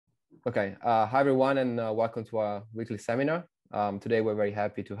Okay. Hi, everyone, and welcome to our weekly seminar. Today, we're very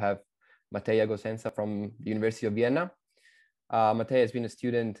happy to have Mateja Gosenca from the University of Vienna. Mateja has been a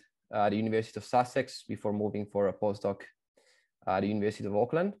student at the University of Sussex before moving for a postdoc at the University of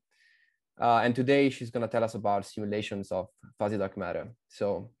Auckland. And today, she's going to tell us about simulations of fuzzy dark matter.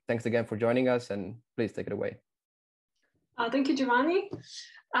 So thanks again for joining us, and please take it away. Thank you, Giovanni.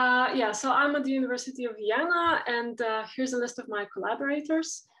 So I'm at the University of Vienna, and here's a list of my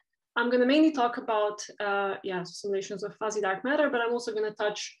collaborators. I'm going to mainly talk about simulations of fuzzy dark matter, but I'm also going to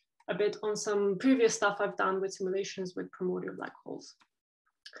touch a bit on some previous stuff I've done with simulations with primordial black holes.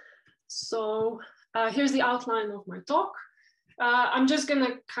 So here's the outline of my talk. I'm just going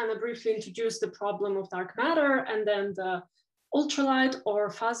to kind of briefly introduce the problem of dark matter and then the ultralight or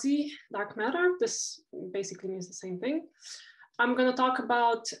fuzzy dark matter. This basically means the same thing. I'm going to talk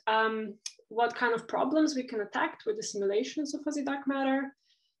about what kind of problems we can attack with the simulations of fuzzy dark matter.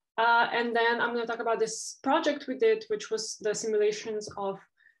 And then I'm going to talk about this project we did, which was the simulations of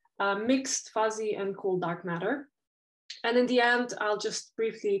mixed fuzzy and cold dark matter. And in the end, I'll just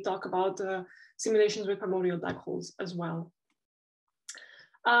briefly talk about the simulations with primordial black holes as well.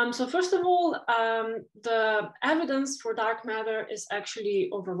 So first of all, the evidence for dark matter is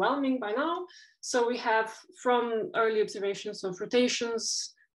actually overwhelming by now. So we have from early observations of rotation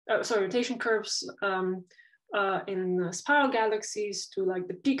curves in spiral galaxies to like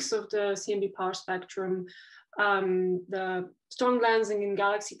the peaks of the CMB power spectrum, the strong lensing in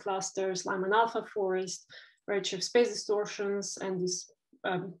galaxy clusters, Lyman alpha forest, redshift space distortions, and this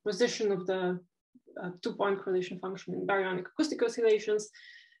position of the two-point correlation function in baryonic acoustic oscillations.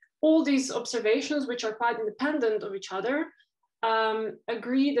 All these observations, which are quite independent of each other,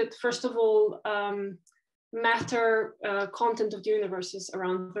 agree that, first of all, matter content of the universe is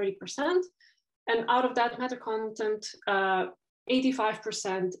around 30%. And out of that matter content,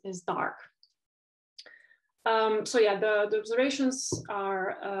 85% is dark. The observations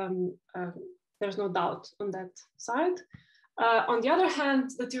are, there's no doubt on that side. On the other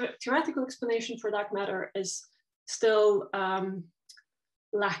hand, the theoretical explanation for dark matter is still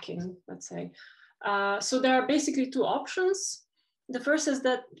lacking, let's say. So there are basically two options. The first is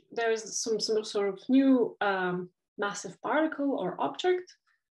that there is some sort of new massive particle or object.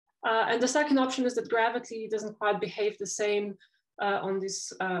 And the second option is that gravity doesn't quite behave the same on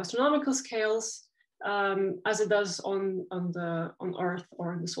these astronomical scales as it does on Earth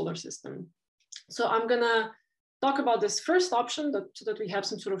or in the solar system. So I'm gonna talk about this first option so that we have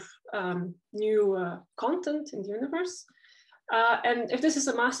some sort of new content in the universe. And if this is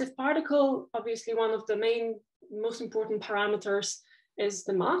a massive particle, obviously one of the most important parameters is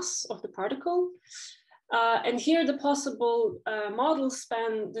the mass of the particle. And here the possible models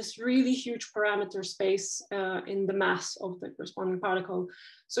span this really huge parameter space in the mass of the corresponding particle.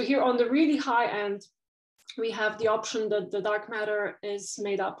 So here on the really high end, we have the option that the dark matter is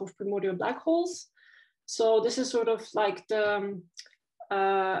made up of primordial black holes. So this is sort of like the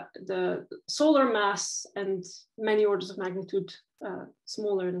solar mass and many orders of magnitude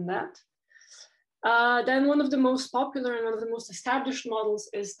smaller than that. Then one of the most popular and one of the most established models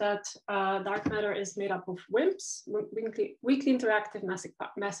is that dark matter is made up of WIMPs, weakly interactive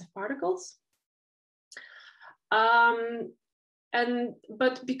massive particles.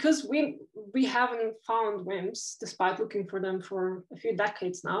 But because we haven't found WIMPs, despite looking for them for a few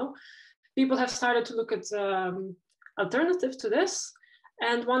decades now, people have started to look at alternatives to this.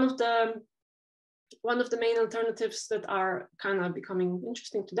 And one of the main alternatives that are kind of becoming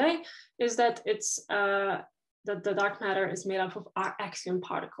interesting today is that that the dark matter is made up of axion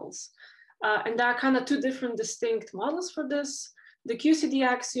particles. And there are kind of two different distinct models for this. The QCD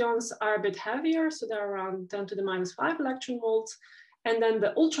axions are a bit heavier, so they're around 10 to the minus 5 electron volts. And then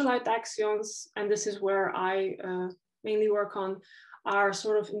the ultralight axions, and this is where I mainly work on, are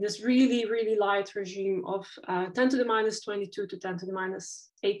sort of in this really, really light regime of 10 to the minus 22 to 10 to the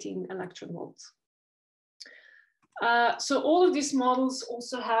minus 18 electron volts. So all of these models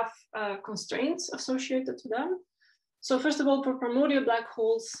also have constraints associated to them. So first of all, for primordial black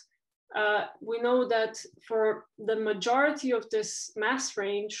holes, we know that for the majority of this mass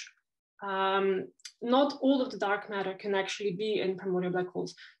range, not all of the dark matter can actually be in primordial black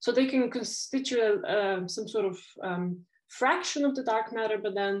holes. So they can constitute some sort of fraction of the dark matter,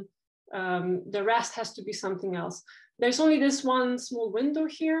 but then the rest has to be something else. There's only this one small window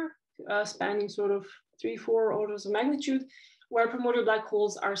here, spanning sort of 3-4 orders of magnitude, where primordial black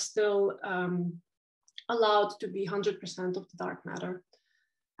holes are still allowed to be 100% of the dark matter.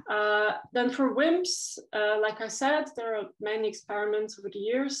 Then for WIMPs, like I said, there are many experiments over the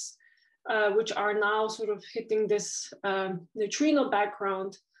years, which are now sort of hitting this neutrino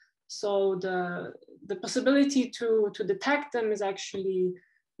background. So the possibility to detect them is actually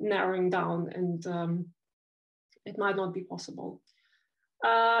narrowing down, and it might not be possible.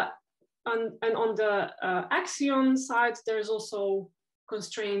 And on the axion side, there's also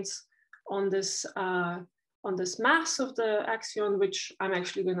constraints on this mass of the axion, which I'm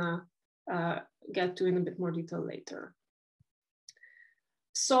actually gonna get to in a bit more detail later.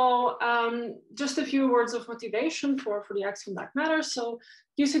 So just a few words of motivation for the axion dark matter. So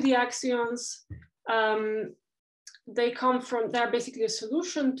you see the axions, they're basically a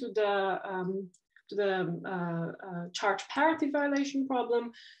solution to the charge parity violation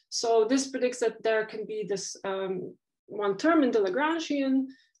problem. So this predicts that there can be this one term in the Lagrangian,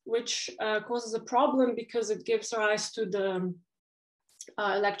 which causes a problem because it gives rise to the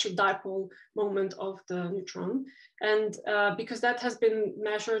electric dipole moment of the neutron. And because that has been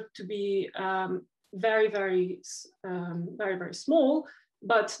measured to be very, very small,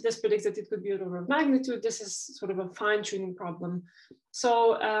 but this predicts that it could be an order of magnitude. This is sort of a fine-tuning problem.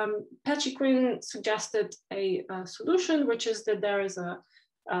 So Pechiquin suggested a solution, which is that there is a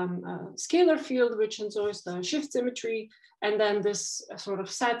scalar field which enjoys the shift symmetry, and then this sort of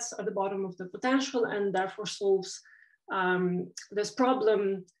sets at the bottom of the potential and therefore solves this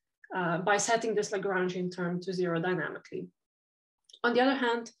problem by setting this Lagrangian term to 0 dynamically. On the other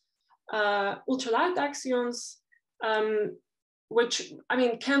hand, ultralight axions, which I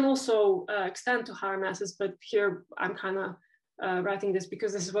mean can also extend to higher masses, but here I'm kind of writing this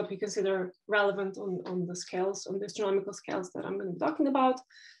because this is what we consider relevant on the scales, on the astronomical scales that I'm going to be talking about.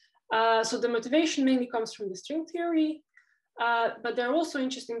 So the motivation mainly comes from the string theory, but they're also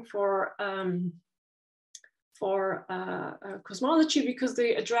interesting for cosmology because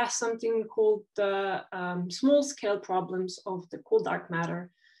they address something called the small scale problems of the cold dark matter.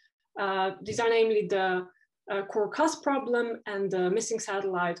 These are namely the core cusp problem and the missing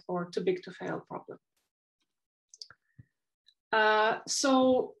satellite or too big to fail problem.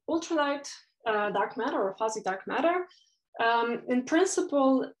 So ultralight dark matter or fuzzy dark matter, in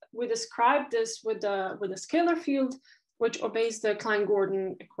principle, we describe this with a scalar field which obeys the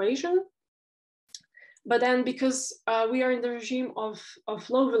Klein-Gordon equation. But then because we are in the regime of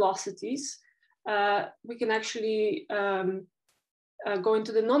low velocities, we can actually go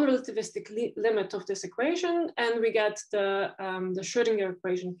into the non-relativistic limit of this equation, and we get the Schroedinger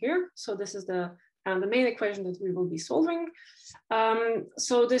equation here. So this is the main equation that we will be solving.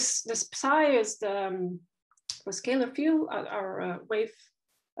 So this psi is the scalar field, our wave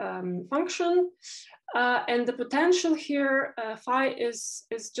function, and the potential here, phi is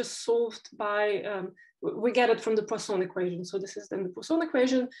just solved by, we get it from the Poisson equation. So this is then the Poisson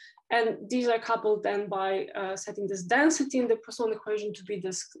equation, and these are coupled then by setting this density in the Poisson equation to be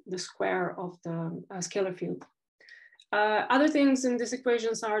the square of the scalar field. Other things in these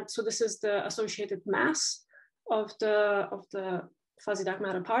equations are, so this is the associated mass of the fuzzy dark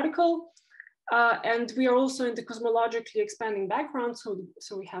matter particle. And we are also in the cosmologically expanding background, so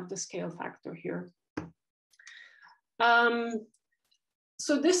we have the scale factor here.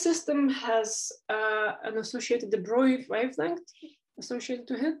 So this system has an associated de Broglie wavelength associated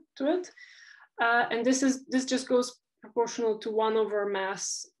to it, and this just goes proportional to 1 over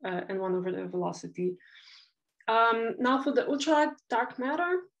mass and 1 over the velocity. Now for the ultralight dark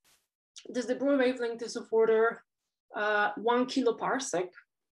matter, this de Broglie wavelength is of order 1 kiloparsec.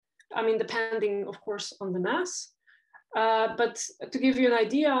 I mean, depending, of course, on the mass. But to give you an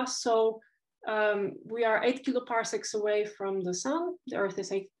idea, so we are 8 kiloparsecs away from the sun. The Earth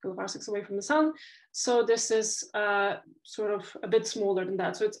is 8 kiloparsecs away from the sun. So this is sort of a bit smaller than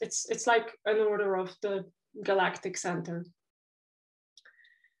that. So it's like an order of the galactic center.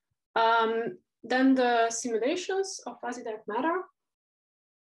 Then the simulations of fuzzy dark matter.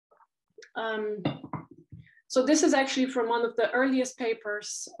 So this is actually from one of the earliest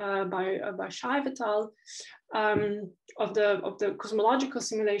papers by Shaiv et al. Of the cosmological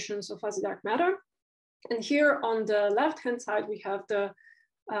simulations of fuzzy dark matter. And here on the left-hand side, we have the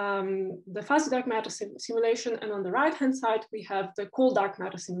fuzzy dark matter simulation, and on the right-hand side, we have the cold dark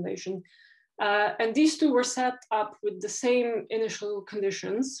matter simulation. And these two were set up with the same initial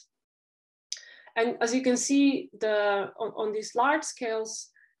conditions. And as you can see, on these large scales,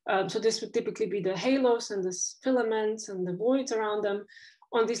 so this would typically be the halos and the filaments and the voids around them.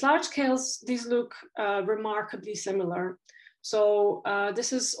 On these large scales, these look remarkably similar. So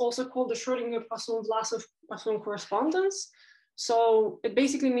this is also called the Schroedinger Poisson correspondence. So it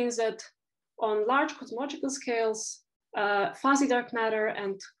basically means that on large cosmological scales, fuzzy dark matter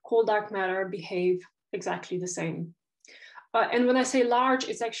and cold dark matter behave exactly the same. And when I say large,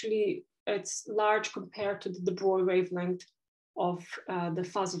 it's large compared to the de Broglie wavelength. of the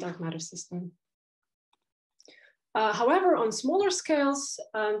fuzzy dark matter system. However, on smaller scales,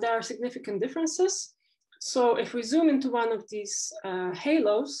 there are significant differences. So if we zoom into one of these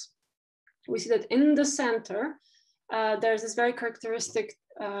halos, we see that in the center, there's this very characteristic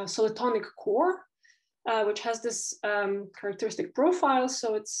solitonic core, which has this characteristic profile.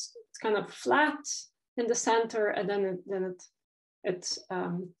 So it's kind of flat in the center, and then it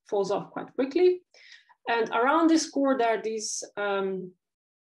falls off quite quickly. And around this core, there are these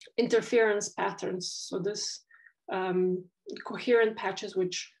interference patterns. So this coherent patches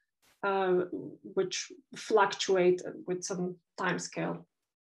which fluctuate with some time scale.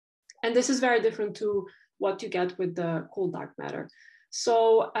 And this is very different to what you get with the cold dark matter.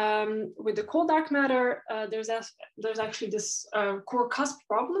 So with the cold dark matter, there's actually this core cusp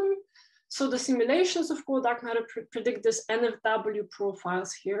problem. So the simulations of cold dark matter predict this NFW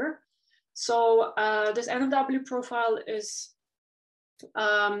profiles here. So this NFW profile is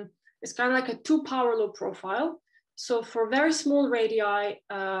kind of like a 2 power law profile. So for very small radii,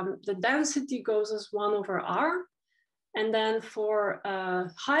 the density goes as 1 over r. And then for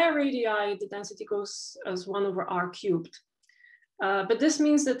higher radii, the density goes as 1 over r cubed. But this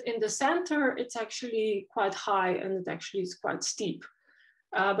means that in the center, it's actually quite high and it actually is quite steep.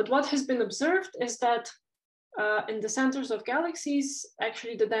 But what has been observed is that in the centers of galaxies,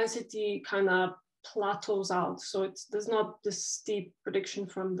 actually the density kind of plateaus out. So there's not this steep prediction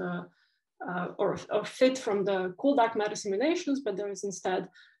from the, or fit from the cold dark matter simulations, but there is instead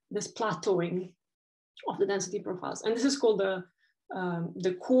this plateauing of the density profiles. And this is called the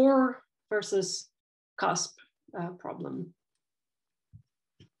core versus cusp problem.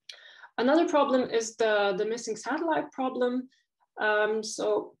 Another problem is the missing satellite problem.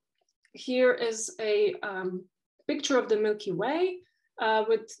 So here is a picture of the Milky Way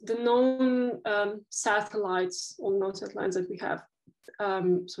with the known satellites, all known satellites that we have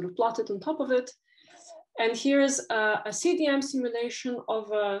sort of plotted on top of it. And here is a CDM simulation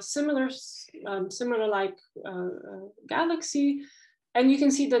of a similar like galaxy. And you can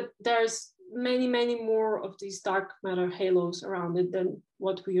see that there's many, many more of these dark matter halos around it than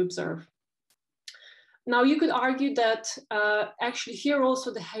what we observe. Now you could argue that actually here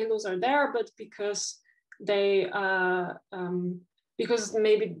also the halos are there, but because they, because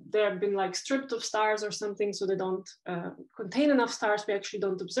maybe they have been like stripped of stars or something, so they don't contain enough stars, we actually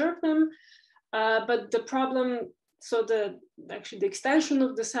don't observe them. But the problem, so actually the extension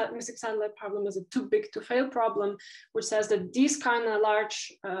of the missing satellite problem is a too big to fail problem, which says that these kind of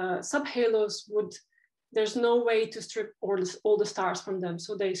large subhalos there's no way to strip all the stars from them.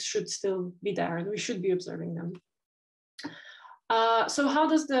 So they should still be there and we should be observing them. So how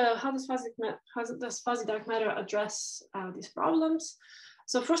does fuzzy dark matter address these problems?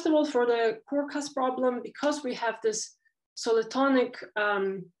 So first of all, for the core cusp problem, because we have this solitonic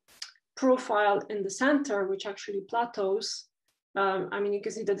profile in the center, which actually plateaus. I mean, you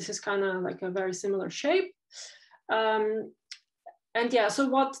can see that this is kind of like a very similar shape. And yeah, so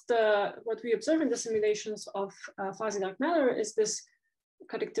what we observe in the simulations of fuzzy dark matter is this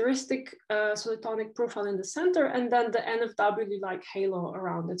characteristic solitonic profile in the center, and then the NFW-like halo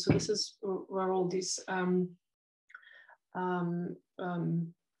around it. So this is where all these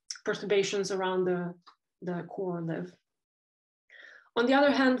perturbations around the core live. On the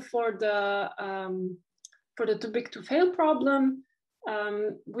other hand, for the too big to fail problem,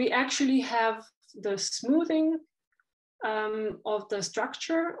 we actually have the smoothing of the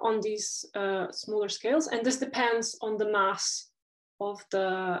structure on these smaller scales, and this depends on the mass of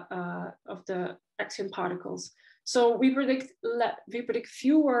the axion particles. So we predict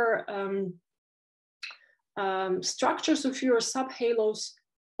fewer structures, so fewer subhalos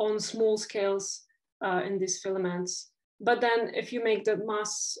on small scales in these filaments. But then if you make the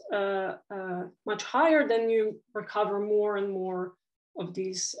mass much higher, then you recover more and more of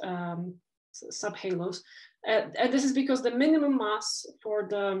these subhalos. And this is because the minimum mass for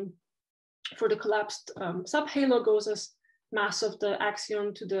the collapsed subhalo goes as mass of the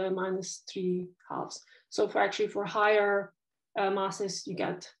axion to the -3/2. So for higher masses, you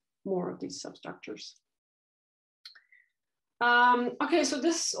get more of these substructures. Okay, so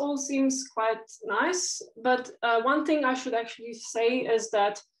this all seems quite nice, but one thing I should actually say is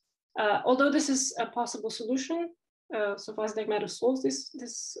that although this is a possible solution, so fuzzy dark matter solves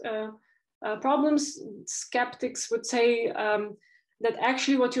this problems, skeptics would say that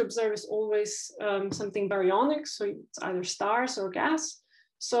actually what you observe is always something baryonic, so it's either stars or gas.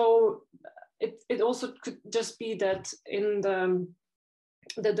 So it also could just be that in the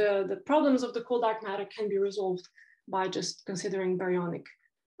problems of the cold dark matter can be resolved by just considering baryonic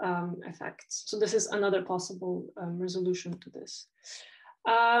effects. So this is another possible resolution to this.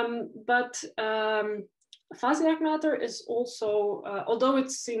 Fuzzy dark matter is also, although it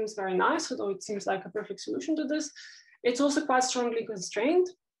seems very nice, although it seems like a perfect solution to this, it's also quite strongly constrained.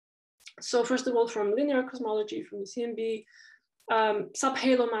 So first of all, from linear cosmology, from the CMB,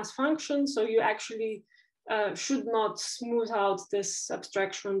 subhalo mass function. So you actually should not smooth out this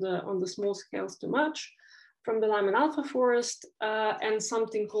abstraction on the small scales too much. From the Lyman alpha forest, and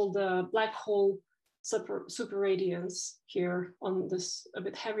something called the black hole superradiance here on this a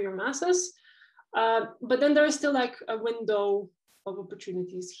bit heavier masses. But then there is still like a window of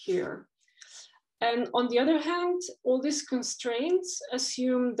opportunities here. And on the other hand, all these constraints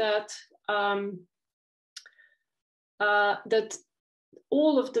assume that that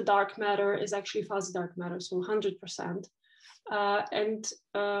all of the dark matter is actually fuzzy dark matter, so 100%.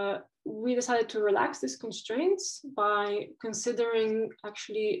 We decided to relax these constraints by considering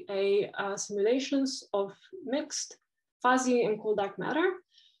actually simulations of mixed fuzzy and cold dark matter.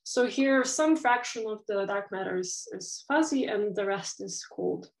 So here, some fraction of the dark matter is fuzzy and the rest is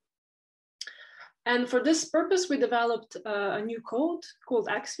cold. And for this purpose, we developed a new code called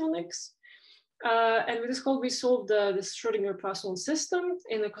AxioNyx. And with this code, we solved this Schroedinger Poisson system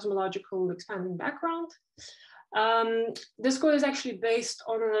in a cosmological expanding background. This code is actually based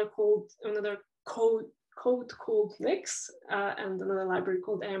on another code called Nyx and another library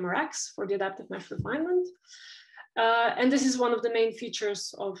called AmRx for the adaptive mesh refinement. And this is one of the main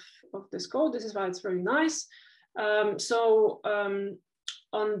features of this code. This is why it's very nice. In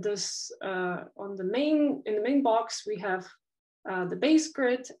the main box, we have the base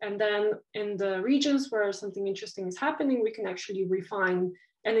grid, and then in the regions where something interesting is happening, we can actually refine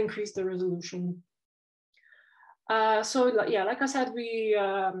and increase the resolution. Like I said,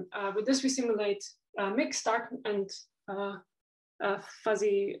 with this we simulate mixed dark and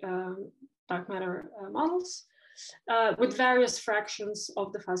fuzzy dark matter models with various fractions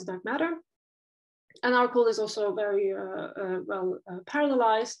of the fuzzy dark matter. And our code is also very well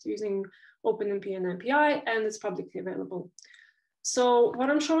parallelized using OpenMP and MPI, and it's publicly available. So what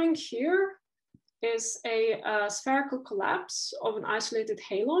I'm showing here is a spherical collapse of an isolated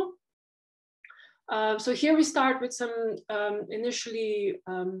halo. So here we start with some initially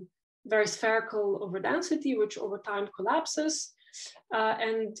very spherical overdensity, which over time collapses.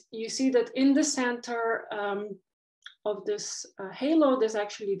 And you see that in the center of this halo, there's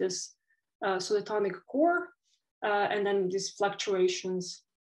actually this solitonic core, and then these fluctuations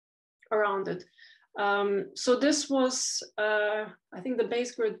around it. So this was, I think the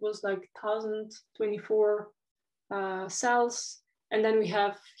base grid was like 1024 cells. And then we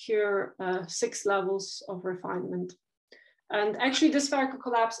have here 6 levels of refinement. And actually this spherical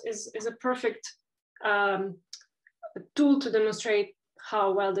collapse is a perfect tool to demonstrate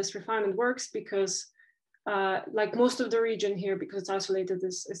how well this refinement works, because like most of the region here, because it's isolated,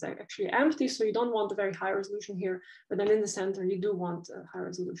 is actually empty. So you don't want a very high resolution here, but then in the center, you do want a high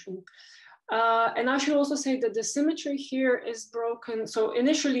resolution. And I should also say that the symmetry here is broken. So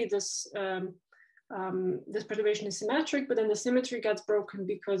initially this perturbation is symmetric, but then the symmetry gets broken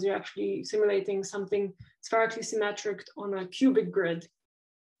because you're actually simulating something spherically symmetric on a cubic grid.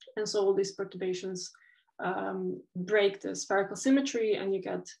 And so all these perturbations break the spherical symmetry, and you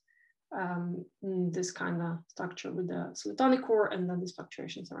get this kind of structure with the solitonic core and then these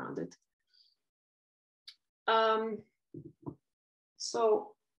fluctuations around it.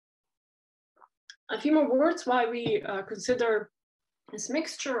 So a few more words why we consider this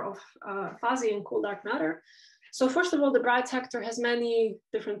mixture of fuzzy and cold dark matter. So first of all, the bright sector has many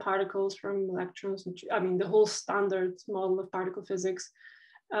different particles from electrons, which, I mean, the whole standard model of particle physics.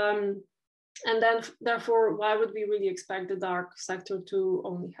 And then therefore, why would we really expect the dark sector to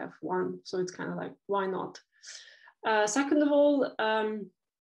only have one? So it's kind of like, why not? Second of all,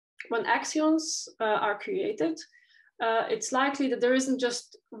 when axions are created, it's likely that there isn't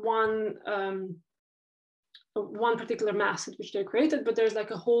just one particular mass at which they're created, but there's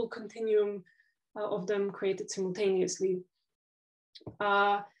like a whole continuum of them created simultaneously.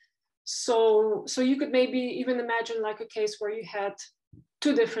 So you could maybe even imagine like a case where you had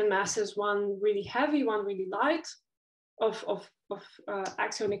 2 different masses, one really heavy, one really light, of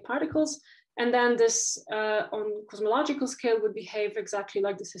axionic particles. And then this on cosmological scale would behave exactly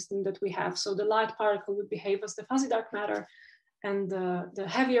like the system that we have. So the light particle would behave as the fuzzy dark matter, and the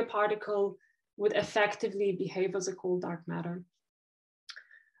heavier particle would effectively behave as a cold dark matter.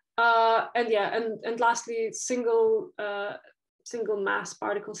 And lastly, single mass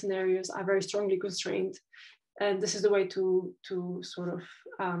particle scenarios are very strongly constrained. And this is the way to sort of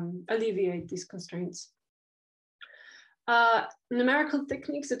alleviate these constraints. Numerical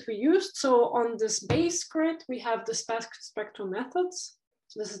techniques that we used. So on this base grid, we have the spectral methods.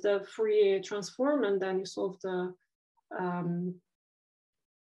 So this is the Fourier transform, and then you solve the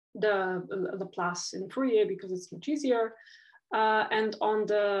Laplace in Fourier because it's much easier. And on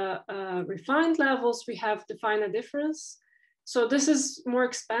the refined levels, we have the finite difference. So this is more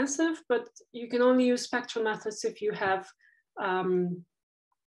expensive, but you can only use spectral methods if you have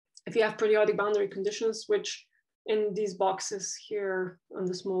periodic boundary conditions, which in these boxes here on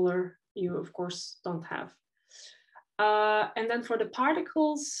the smaller, you of course don't have. And then for the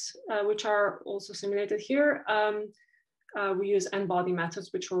particles, which are also simulated here, we use n-body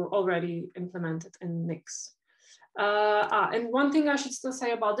methods, which were already implemented in NYX. And one thing I should still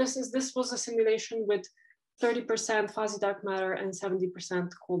say about this is this was a simulation with 30% fuzzy dark matter and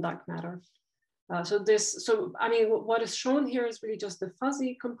 70% cold dark matter. So I mean, what is shown here is really just the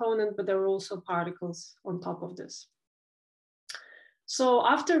fuzzy component, but there are also particles on top of this. So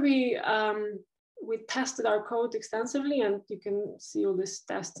after we tested our code extensively, and you can see all this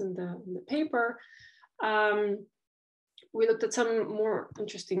test in the paper, we looked at some more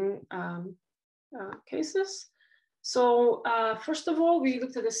interesting cases. So first of all, we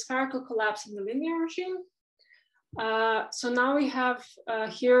looked at the spherical collapse in the linear regime. So now we have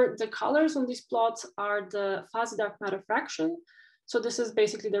here the colors on these plots are the fuzzy dark matter fraction. So this is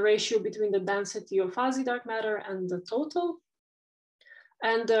basically the ratio between the density of fuzzy dark matter and the total.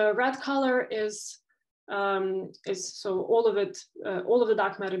 And the red color is so all of it, all of the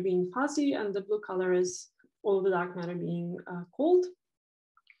dark matter being fuzzy, and the blue color is all of the dark matter being cold.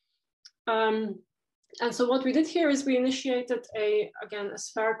 And so what we did here is we initiated again a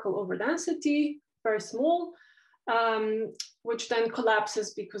spherical overdensity, very small, which then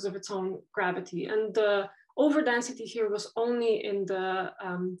collapses because of its own gravity. And the overdensity here was only in the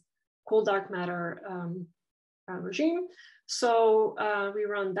cold dark matter regime. So we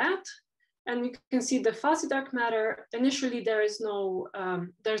run that, and we can see the fuzzy dark matter. Initially, there's no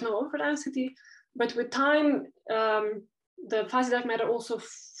overdensity, but with time, the fuzzy dark matter also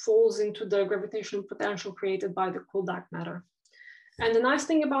falls into the gravitational potential created by the cold dark matter. And the nice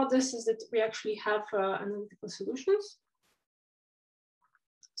thing about this is that we actually have analytical solutions.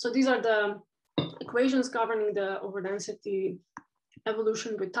 So these are the equations governing the overdensity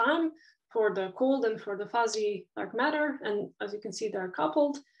evolution with time for the cold and for the fuzzy dark matter. And as you can see, they're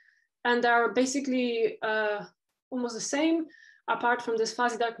coupled. And they're basically almost the same, apart from this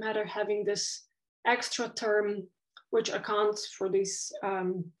fuzzy dark matter having this extra term, which accounts for these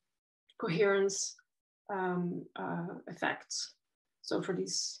coherence effects. So for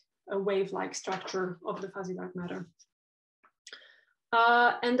this wave-like structure of the fuzzy dark matter.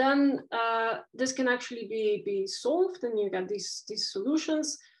 And then this can actually be solved, and you get these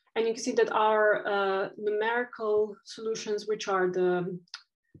solutions. And you can see that our numerical solutions, which are the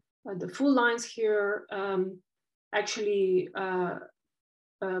full lines here, actually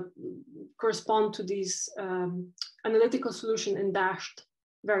correspond to these analytical solution in dashed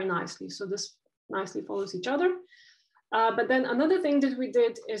very nicely. So this nicely follows each other. But then another thing that we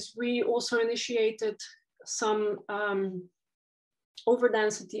did is we also initiated some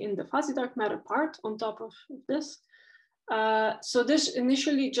overdensity in the fuzzy dark matter part on top of this. So this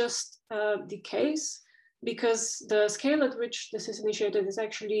initially just decays because the scale at which this is initiated is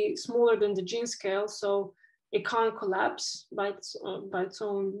actually smaller than the gene scale. So it can't collapse by its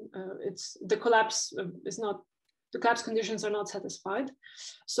own. The collapse conditions are not satisfied.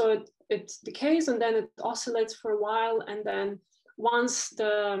 So it decays, and then it oscillates for a while. And then once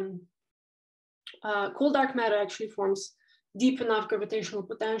the cold dark matter actually forms deep enough gravitational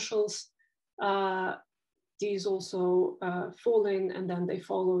potentials, these also fall in, and then they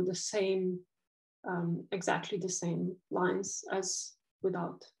follow the same, exactly the same lines as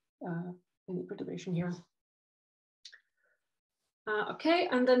without any perturbation here. Okay,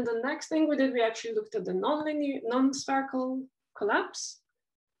 and then the next thing we did, we actually looked at the non-spherical collapse.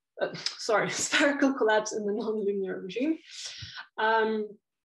 Spherical collapse in the nonlinear regime. And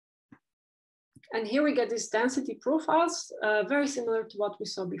here we get these density profiles, very similar to what we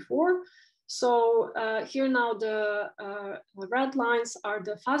saw before. So here now the red lines are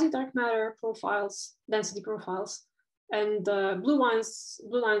the fuzzy dark matter profiles, density profiles, and the blue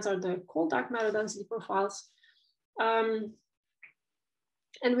lines are the cold dark matter density profiles.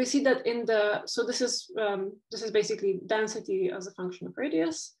 And we see that so this is basically density as a function of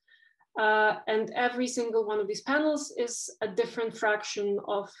radius. And every single one of these panels is a different fraction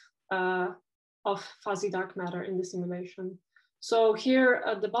of fuzzy dark matter in the simulation. So here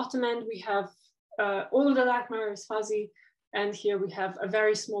at the bottom end, we have all of the dark matter is fuzzy, and here we have a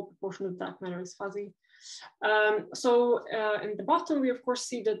very small proportion of dark matter is fuzzy. In the bottom, we of course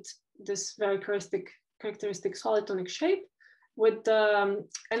see that this very characteristic solitonic shape with the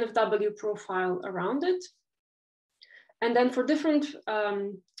NFW profile around it. And then for different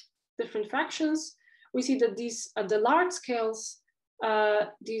fractions, we see that these at the large scales,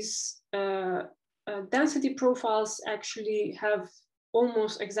 these density profiles actually have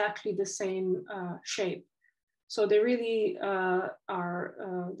almost exactly the same shape. So they really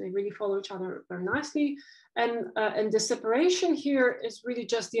they really follow each other very nicely. And the separation here is really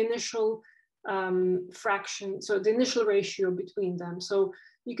just the initial fraction, so the initial ratio between them. So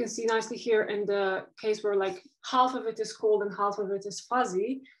you can see nicely here in the case where like half of it is cold and half of it is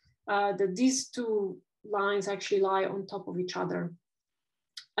fuzzy, that these two lines actually lie on top of each other.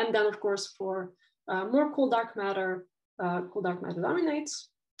 And then of course for more cold dark matter dominates.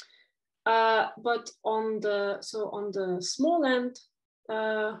 But on the small end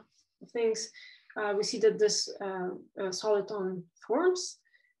of things, we see that this soliton forms,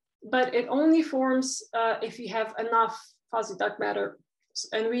 but it only forms if you have enough fuzzy dark matter,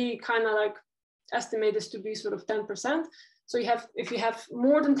 and we kind of like estimate this to be sort of 10%. So if you have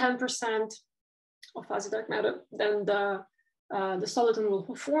more than 10% of fuzzy dark matter, then the soliton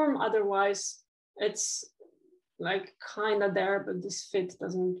will form. Otherwise, it's like kind of there, but this fit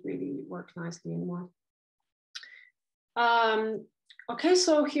doesn't really work nicely anymore. Okay,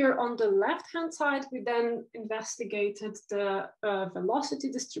 so here on the left-hand side, we then investigated the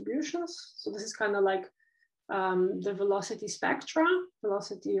velocity distributions. So this is kind of like the velocity spectra,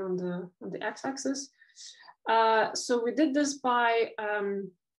 velocity on the x-axis. So we did this by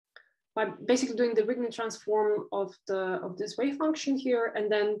basically doing the Wigner transform of this wave function here,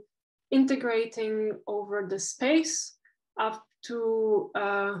 and then integrating over the space up to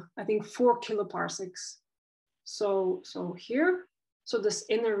I think 4 kiloparsecs. So here, so this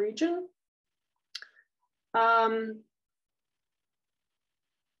inner region.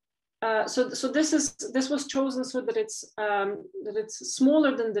 So this was chosen so that it's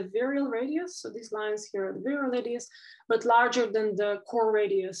smaller than the virial radius. So these lines here are the virial radius, but larger than the core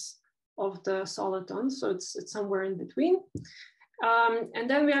radius of the soliton. So it's somewhere in between. And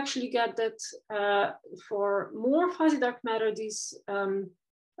then we actually get that for more fuzzy dark matter, these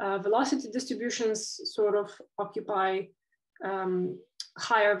velocity distributions sort of occupy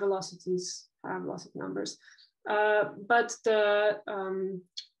higher velocity numbers. But the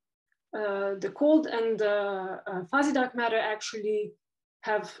cold and the fuzzy dark matter actually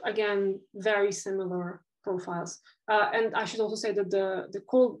have, again, very similar profiles. And I should also say that the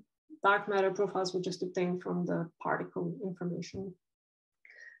cold dark matter profiles were just obtained from the particle information.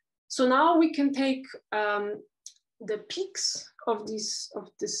 So now we can take the peaks of these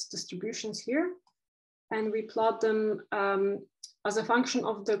distributions here, and we plot them as a function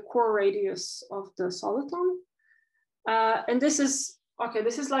of the core radius of the soliton. And this is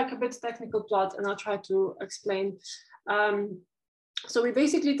like a bit technical plot, and I'll try to explain. So we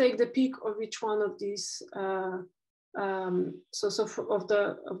basically take the peak of each one of these. Of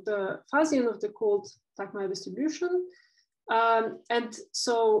the fuzzy and of the cold dark matter distribution. And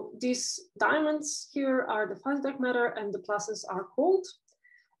so these diamonds here are the fuzzy dark matter, and the pluses are cold.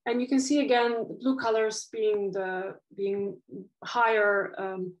 And you can see again the blue colors being higher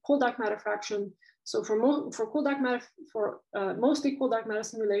cold dark matter fraction. So for cold dark matter, for mostly cold dark matter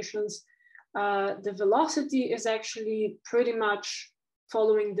simulations, the velocity is actually pretty much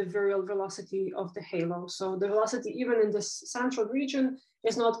following the virial velocity of the halo. So the velocity, even in this central region,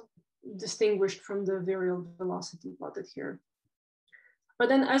 is not distinguished from the virial velocity plotted here. But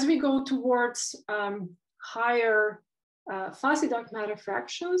then as we go towards higher fuzzy dark matter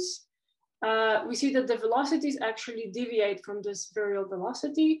fractions, we see that the velocities actually deviate from this virial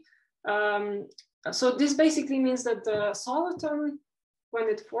velocity. So this basically means that the soliton, when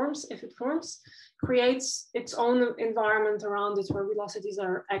it forms, if it forms, creates its own environment around it where velocities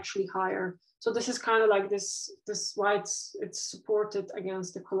are actually higher. So this is kind of like this why it's supported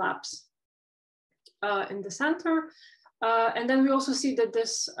against the collapse in the center. And then we also see that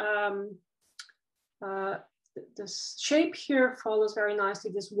this shape here follows very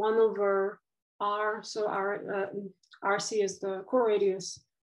nicely this 1/r. So RC is the core radius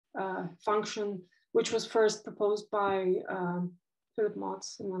function, which was first proposed by Philip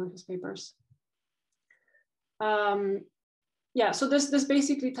Motz in one of his papers. Yeah, so this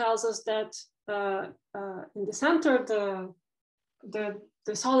basically tells us that in the center, the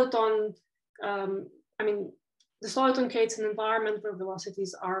soliton, the soliton creates an environment where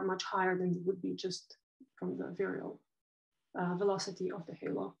velocities are much higher than they would be just from the virial velocity of the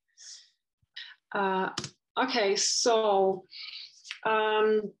halo. Okay, so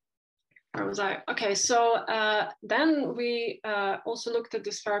where was I? Okay, so then we also looked at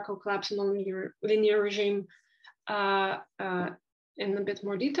the spherical collapse in non-linear regime in a bit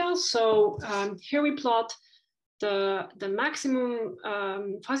more detail. So here we plot the maximum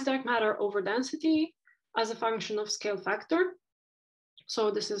fuzzy dark matter over density as a function of scale factor.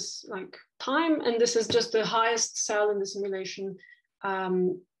 So this is like time, and this is just the highest cell in the simulation,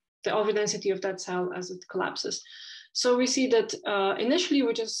 the over density of that cell as it collapses. So we see that initially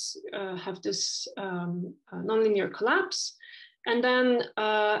we just have this nonlinear collapse. And then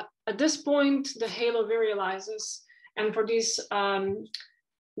at this point, the halo virializes. And for these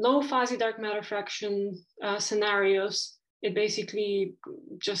low fuzzy dark matter fraction scenarios, it basically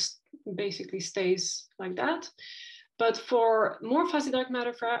stays like that. But for more fuzzy dark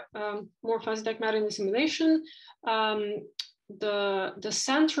matter in the simulation, the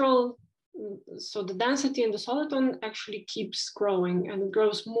central, so the density in the soliton actually keeps growing, and it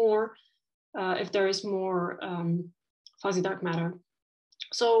grows more if there is more fuzzy dark matter.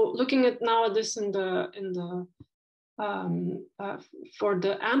 So looking at now at this for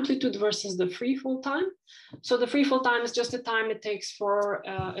the amplitude versus the free fall time. So the free fall time is just the time it takes for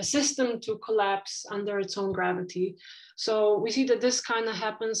a system to collapse under its own gravity. So we see that this kind of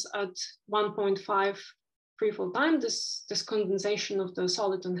happens at 1.5 free fall time. This condensation of the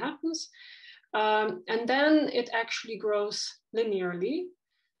soliton happens. And then it actually grows linearly.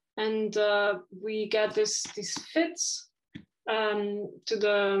 And we get these fits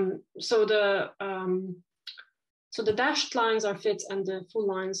so the dashed lines are fits and the full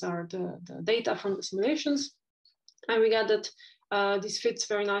lines are the data from the simulations. And we get that these fits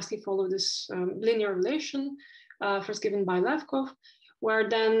very nicely follow this linear relation first given by Levkov, where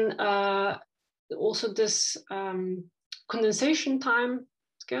then also this condensation time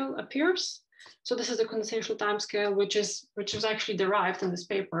scale appears. So this is the condensation time scale, which is actually derived in this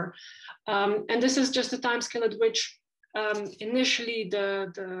paper. And this is just the time scale at which initially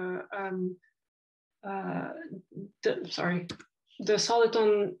the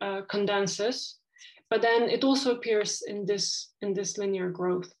soliton condenses, but then it also appears in this linear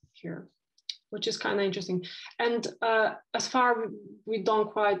growth here, which is kind of interesting. And as far we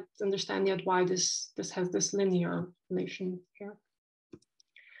don't quite understand yet why this has this linear relation here.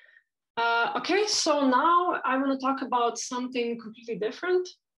 Okay, so now I want to talk about something completely different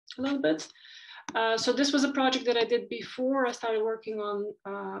a little bit. So this was a project that I did before I started working on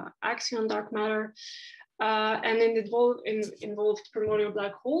axion dark matter, and it involved primordial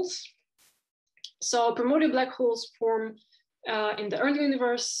black holes. So primordial black holes form in the early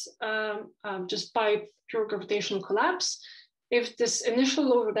universe just by pure gravitational collapse. If this initial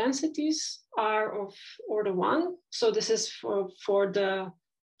lower densities are of order 1, so this is for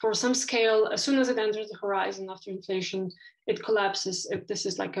some scale, as soon as it enters the horizon after inflation, it collapses if this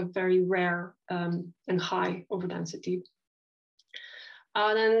is like a very rare and high overdensity.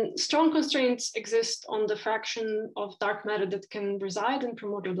 Then strong constraints exist on the fraction of dark matter that can reside in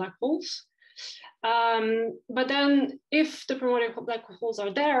primordial black holes. But then if the primordial black holes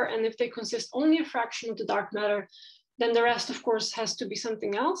are there, and if they consist only a fraction of the dark matter, then the rest, of course, has to be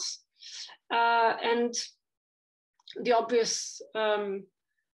something else. And the obvious,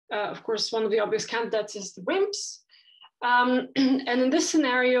 of course, one of the obvious candidates is the WIMPs. And in this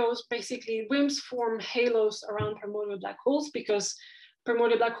scenario, basically WIMPs form halos around primordial black holes because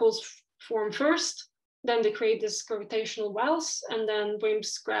primordial black holes form first, then they create this gravitational wells, and then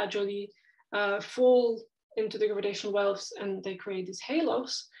WIMPs gradually fall into the gravitational wells and they create these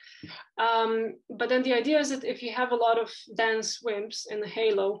halos. But then the idea is that if you have a lot of dense WIMPs in the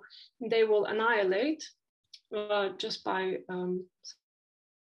halo, they will annihilate just by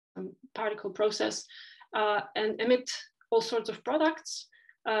a particle process and emit all sorts of products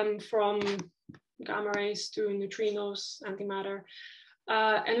from gamma rays to neutrinos, antimatter.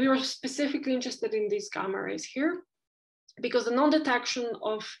 And we were specifically interested in these gamma rays here because the non-detection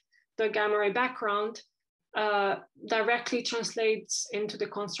of the gamma ray background directly translates into the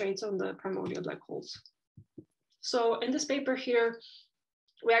constraints on the primordial black holes. So in this paper here,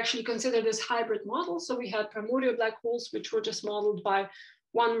 we actually considered this hybrid model. So we had primordial black holes, which were just modeled by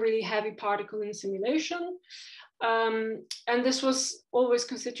one really heavy particle in simulation. And this was always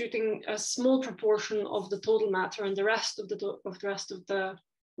constituting a small proportion of the total matter, and the rest of the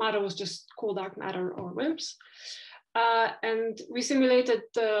matter was just cold dark matter or WIMPs. And we simulated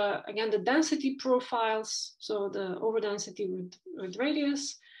again the density profiles, so the overdensity with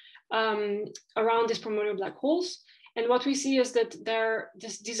radius around these primordial black holes. And what we see is that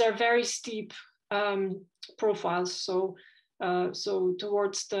these are very steep profiles. So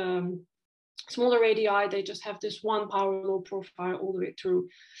towards the smaller radii, they just have this one power law profile all the way through.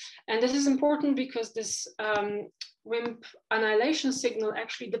 And this is important because this WIMP annihilation signal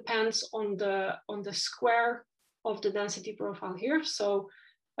actually depends on the square of the density profile here. So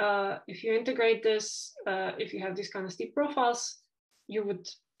if you integrate this, if you have these kind of steep profiles, you would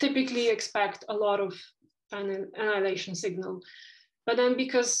typically expect a lot of an annihilation signal. But then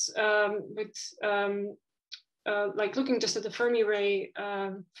because like looking just at the Fermi ray,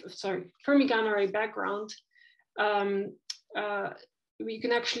 Fermi gamma ray background, we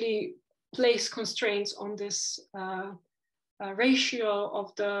can actually place constraints on this ratio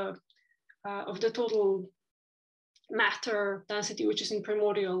of the total matter density, which is in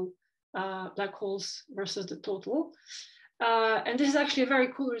primordial black holes versus the total. And this is actually a very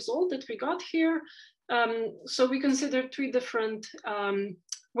cool result that we got here. So we considered 3 different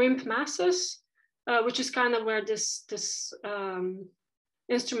WIMP masses, which is kind of where this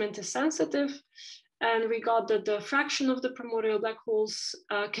instrument is sensitive. And we got that the fraction of the primordial black holes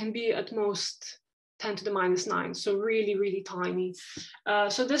can be at most 10 to the minus 9, so really, really tiny.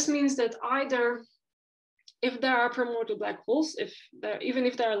 So this means that either if there are primordial black holes, even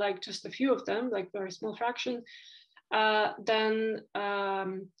if there are like just a few of them, like very small fraction, then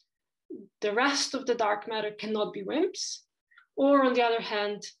the rest of the dark matter cannot be WIMPs. Or on the other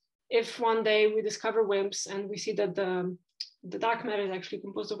hand, if one day we discover WIMPs and we see that the dark matter is actually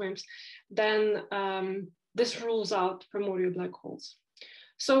composed of WIMPs, then this rules out primordial black holes.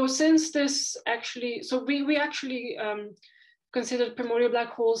 So since this actually, so we actually considered primordial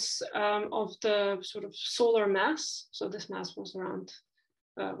black holes of the sort of solar mass. So this mass was around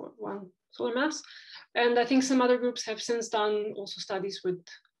 1 solar mass. And I think some other groups have since done also studies with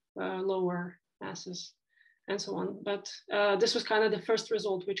lower masses and so on. But this was kind of the first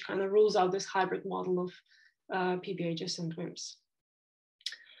result, which kind of rules out this hybrid model of PBHs and WIMPs.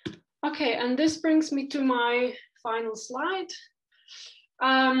 Okay, and this brings me to my final slide.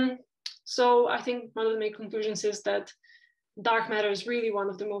 So I think one of the main conclusions is that dark matter is really one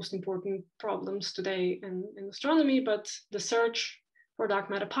of the most important problems today in astronomy, but the search for dark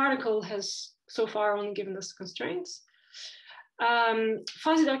matter particle has so far only given us constraints.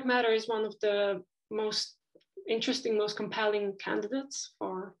 Fuzzy dark matter is one of the most interesting, most compelling candidates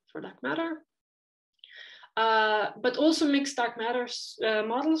for dark matter. But also mixed dark matter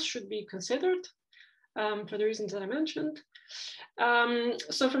models should be considered for the reasons that I mentioned.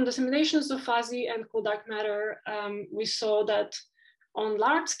 So from the simulations of fuzzy and cold dark matter, we saw that on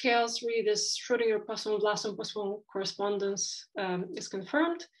large scales, really this Schroedinger Poisson correspondence is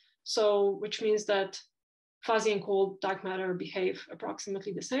confirmed. So which means that fuzzy and cold dark matter behave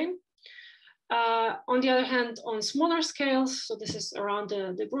approximately the same. On the other hand, on smaller scales, so this is around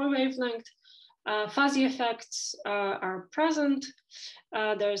the Broglie wavelength, fuzzy effects are present.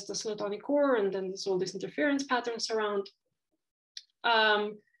 There's the solitonic core, and then there's all these interference patterns around.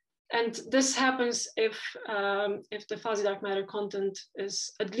 And this happens if the fuzzy dark matter content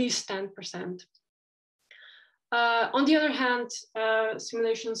is at least 10%. On the other hand,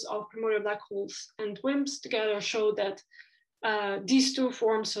 simulations of primordial black holes and WIMPs together show that these two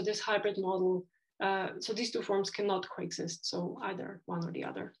forms, so this hybrid model, so these two forms cannot coexist, so either one or the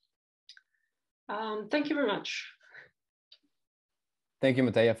other. Thank you very much. Thank you,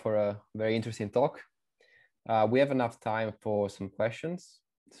 Mateja, for a very interesting talk. We have enough time for some questions,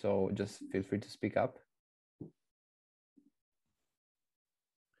 so just feel free to speak up.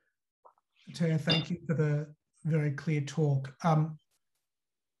 Mateja, thank you for the very clear talk. I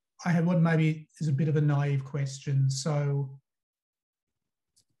have what maybe is a bit of a naive question. So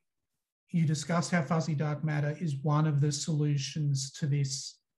you discussed how fuzzy dark matter is one of the solutions to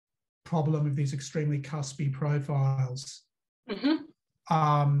this problem of these extremely cuspy profiles. Mm-hmm.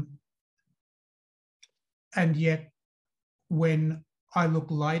 And yet, when I look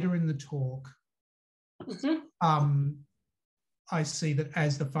later in the talk, mm-hmm. I see that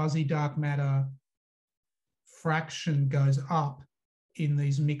as the fuzzy dark matter fraction goes up in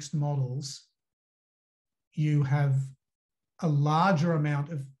these mixed models, you have a larger amount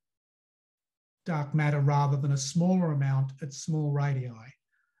of dark matter rather than a smaller amount at small radii.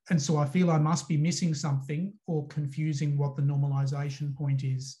 And so I feel I must be missing something or confusing what the normalization point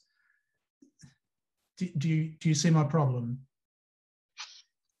is. Do you see my problem?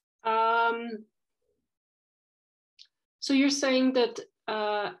 So you're saying that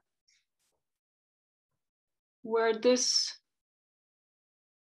where this,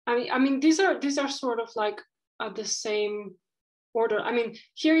 I mean, these are sort of like at the same order. I mean,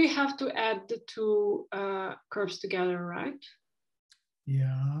 here you have to add the two curves together, right?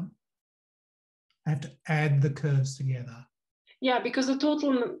 Yeah. I have to add the curves together. Yeah, because the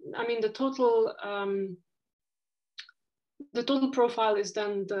total, I mean, the total profile is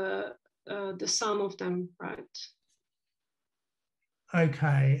then the sum of them, right?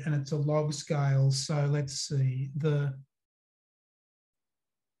 Okay, and it's a log scale. So let's see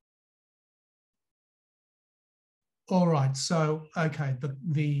all right, so okay,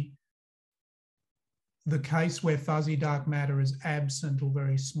 the case where fuzzy dark matter is absent or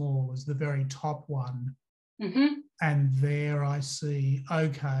very small is the very top one. Mm-hmm. And there I see,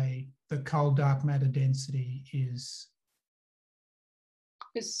 okay, the cold dark matter density is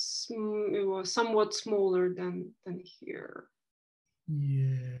It was somewhat smaller than here.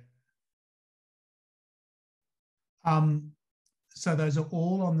 Yeah. So those are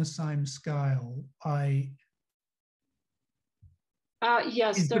all on the same scale.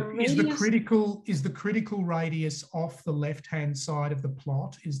 Yes, is the radius is the critical radius off the left-hand side of the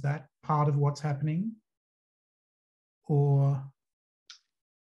plot? Is that part of what's happening? Or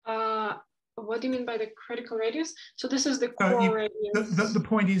what do you mean by the critical radius? So this is the core radius. The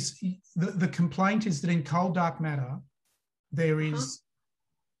point is, the complaint is that in cold dark matter, there is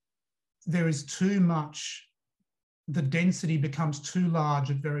too much, the density becomes too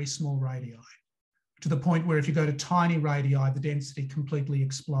large at very small radii, to the point where if you go to tiny radii, the density completely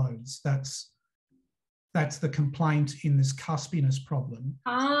explodes. That's the complaint in this cuspiness problem.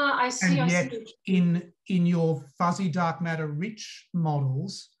 Ah, I see. And yet in your fuzzy dark matter rich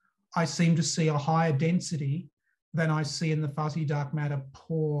models, I seem to see a higher density than I see in the fuzzy dark matter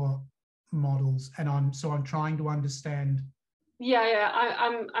poor models. And I'm trying to understand.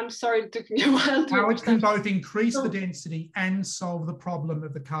 I'm sorry it took me a while to how understand. It can both increase the density and solve the problem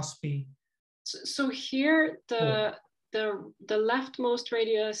of the cuspy. So here the leftmost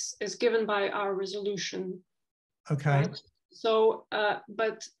radius is given by our resolution. Okay. Right? So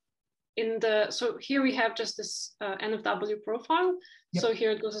but so here we have just this N of W profile. Yep. So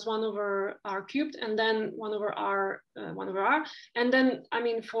here it goes as 1 over R cubed, and then 1 over R, and then I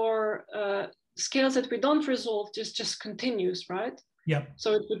mean for scales that we don't resolve, just continues, right? Yeah.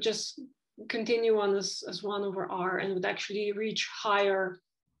 So it would just continue on as 1 over R and would actually reach higher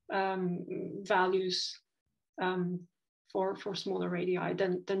values for smaller radii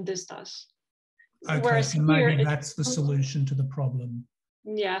than this does. Okay, whereas so maybe that's the solution to the problem.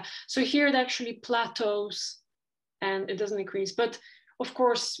 Yeah, so here it actually plateaus and it doesn't increase. But of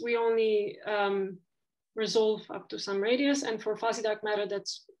course, we only resolve up to some radius, and for fuzzy dark matter,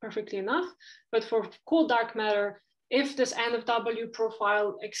 that's perfectly enough. But for cold dark matter, if this N of W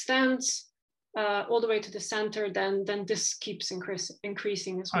profile extends all the way to the center, then this keeps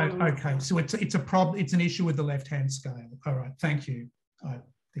increasing as well. Okay, so it's a problem. It's an issue with the left-hand scale. All right, thank you. I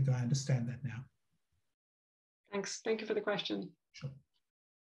think I understand that now. Thanks. Thank you for the question. Sure.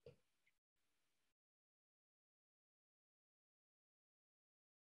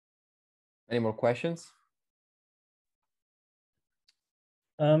 Any more questions?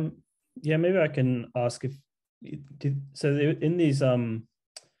 Yeah, maybe I can ask if so in these kind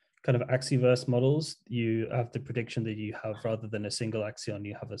of axioverse models, you have the prediction that you have, rather than a single axion,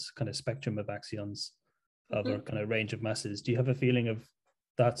 you have a kind of spectrum of axions of a kind of range of masses. Do you have a feeling of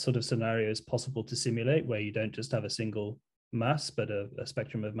that sort of scenario is possible to simulate, where you don't just have a single mass, but a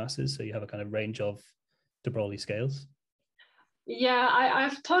spectrum of masses? So you have a kind of range of de Broglie scales? Yeah,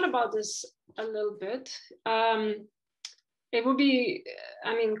 I've thought about this a little bit. It would be,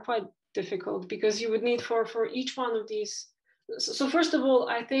 I mean, quite difficult, because you would need for each one of these. So first of all,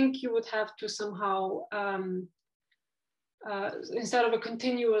 I think you would have to somehow, instead of a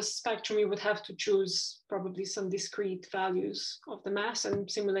continuous spectrum, you would have to choose probably some discrete values of the mass and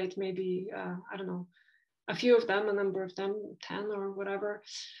simulate maybe, I don't know, a few of them, a number of them, 10 or whatever.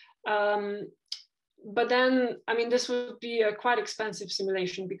 But then, I mean, this would be a quite expensive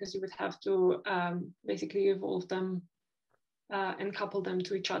simulation, because you would have to basically evolve them and couple them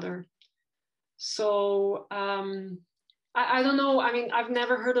to each other. So I don't know. I mean, I've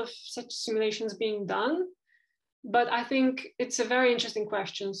never heard of such simulations being done, but I think it's a very interesting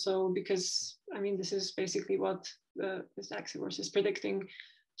question. So, because I mean, this is basically what this axioverse is predicting.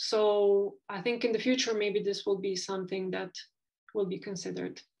 So I think in the future, maybe this will be something that will be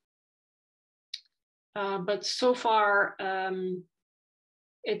considered. But so far,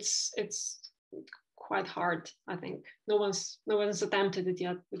 it's quite hard. I think no one's attempted it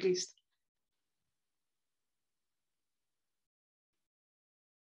yet, at least.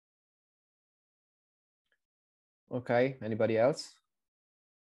 Okay. Anybody else?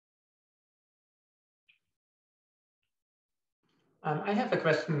 I have a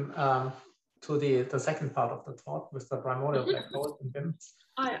question to the second part of the talk with the primordial black holes and WIMPs.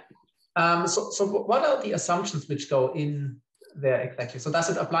 Oh, yeah. So what are the assumptions which go in there exactly? So does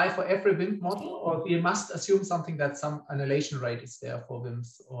it apply for every WIMP model, or we must assume something that some annihilation rate is there for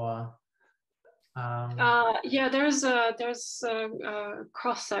WIMPs, or? Yeah, there's a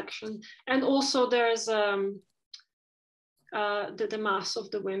cross section, and also there's the mass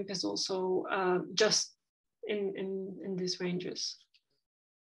of the WIMP is also just in these ranges.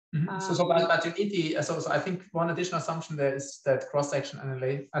 Mm-hmm. But you need the so I think one additional assumption there is that cross section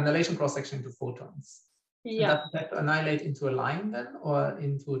annihilation cross section into photons. Yeah. Does that annihilate into a line then, or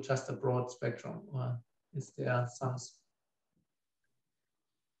into just a broad spectrum, or is there some?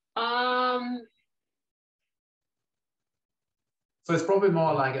 So it's probably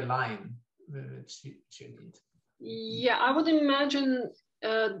more like a line which you need. Yeah, I would imagine.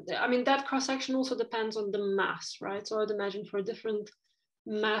 I mean, that cross section also depends on the mass, right? So I'd imagine for different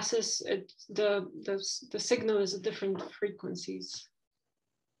masses, the signal is at different frequencies.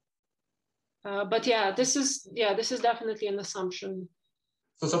 But yeah, this is definitely an assumption.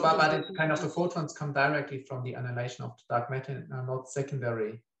 So but it kind of the photons come directly from the annihilation of the dark matter and are not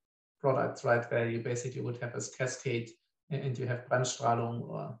secondary products, right? Where you basically would have a cascade and you have Bremsstrahlung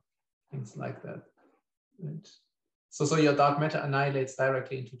or things like that. Right. So your dark matter annihilates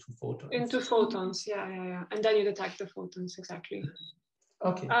directly into two photons. Into photons, yeah. And then you detect the photons, exactly.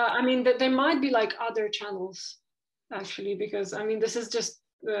 Okay. I mean, there might be like other channels, actually, because I mean, this is just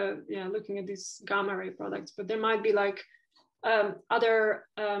looking at these gamma ray products, but there might be like other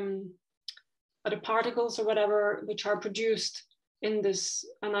particles or whatever which are produced in this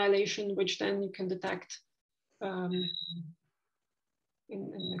annihilation, which then you can detect in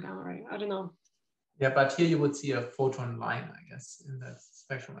the gamma ray. I don't know. Yeah, but here you would see a photon line, I guess, in that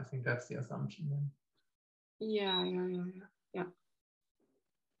spectrum. I think that's the assumption then. Yeah.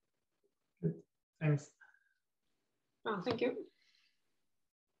 Good. Thanks. Oh, thank you.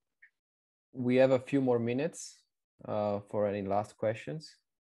 We have a few more minutes for any last questions.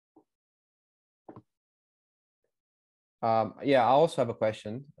 Yeah, I also have a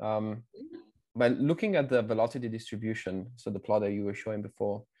question. But looking at the velocity distribution, so the plot that you were showing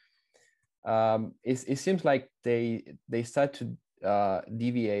before, it seems like they start to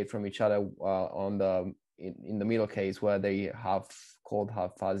deviate from each other in the middle case where they half cold,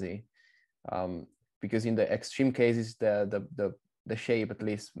 half fuzzy, because in the extreme cases the shape at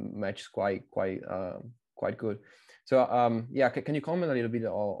least matches quite good. So yeah, can you comment a little bit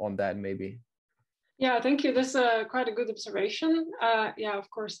on that maybe? Yeah, thank you. This is quite a good observation. Yeah, of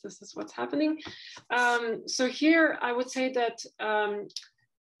course, this is what's happening. So here I would say that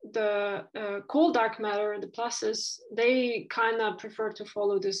the cold dark matter, the pluses, they kind of prefer to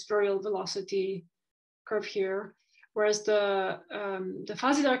follow this virial velocity curve here, whereas the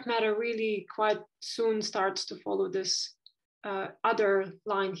fuzzy dark matter really quite soon starts to follow this other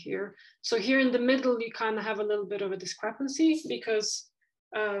line here. So here in the middle, you kind of have a little bit of a discrepancy because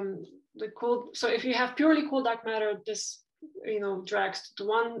so if you have purely cold dark matter, this drags to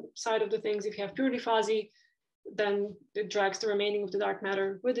one side of the things. If you have purely fuzzy, then it drags the remaining of the dark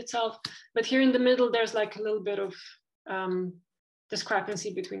matter with itself. But here in the middle, there's like a little bit of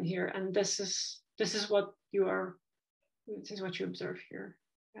discrepancy between here, and this is what you observe here.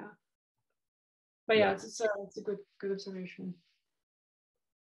 Yeah. But yeah, it's a good observation.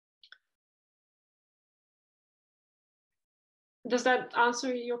 Does that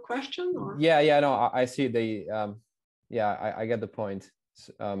answer your question? Or? Yeah, no, I see yeah, I get the point.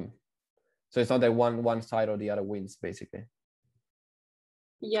 So it's not that one side or the other wins, basically.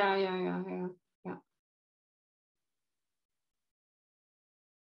 Yeah.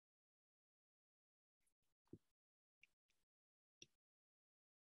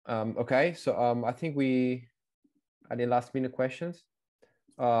 Okay, so I think we any last minute questions.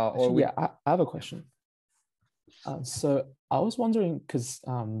 Actually, yeah, I have a question. So I was wondering, because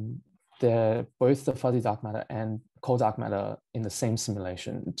they're both the fuzzy dark matter and cold dark matter in the same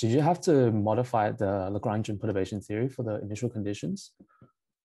simulation, did you have to modify the Lagrangian perturbation theory for the initial conditions?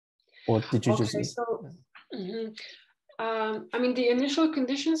 Or did you just use... I mean, the initial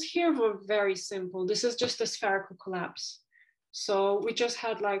conditions here were very simple. This is just a spherical collapse. So we just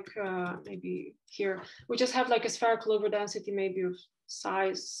had like, maybe here, we just have like a spherical overdensity maybe of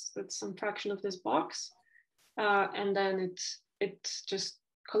size, that's some fraction of this box. And then it just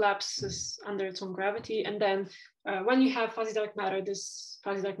collapses under its own gravity. And then when you have fuzzy dark matter, this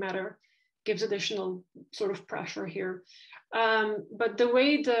fuzzy dark matter gives additional sort of pressure here. But the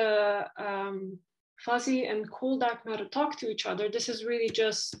way the fuzzy and cold dark matter talk to each other, this is really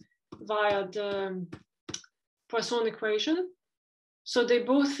just via the Poisson equation. So they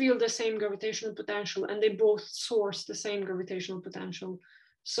both feel the same gravitational potential and they both source the same gravitational potential.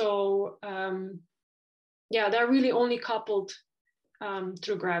 So yeah, they're really only coupled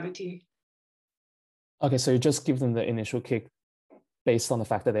through gravity. Okay, so you just give them the initial kick based on the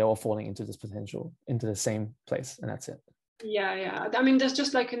fact that they're all falling into this potential, into the same place, and that's it. Yeah. I mean, there's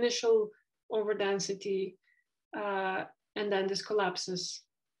just like initial overdensity, and then this collapses.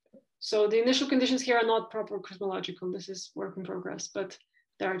 So the initial conditions here are not proper cosmological. This is work in progress, but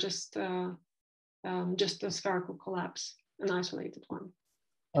they're just a spherical collapse, an isolated one.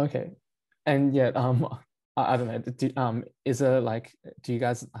 Okay, and yet, I don't know. Is there like, do you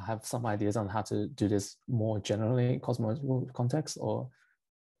guys have some ideas on how to do this more generally in cosmological context, or?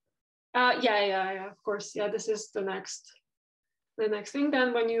 Yeah. Of course, yeah. This is the next thing.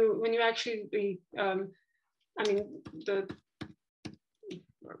 Then when you actually, I mean,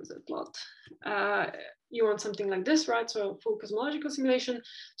 where was the plot? You want something like this, right? So full cosmological simulation.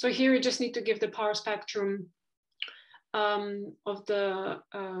 So here you just need to give the power spectrum of the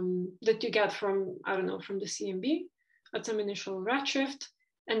that you get from, I don't know, from the CMB at some initial redshift,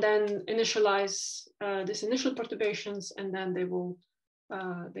 and then initialize these initial perturbations, and then they will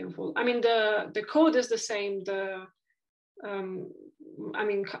fall. I mean, the code is the same. I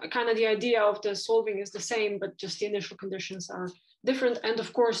mean, kind of the idea of the solving is the same, but just the initial conditions are different. And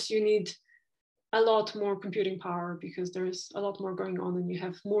of course, you need a lot more computing power because there's a lot more going on, and you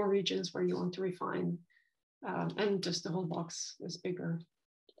have more regions where you want to refine. And just the whole box is bigger,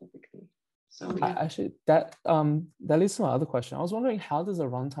 typically. So yeah. Actually, that leads to my other question. I was wondering, how does a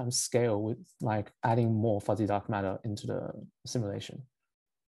runtime scale with like adding more fuzzy dark matter into the simulation?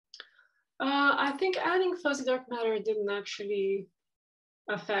 I think adding fuzzy dark matter didn't actually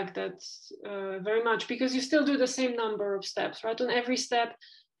affect that very much, because you still do the same number of steps, right? On every step,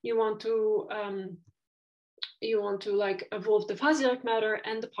 you want to like evolve the fuzzy dark matter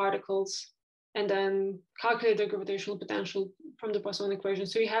and the particles, and then calculate the gravitational potential from the Poisson equation.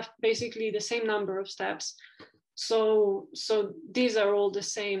 So you have basically the same number of steps. So these are all the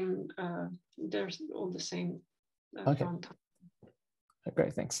same. They're all the same. Okay. Runtime.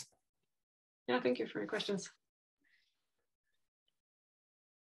 Great, thanks. Yeah, thank you for your questions.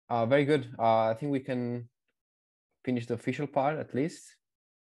 Very good. I think we can finish the official part at least.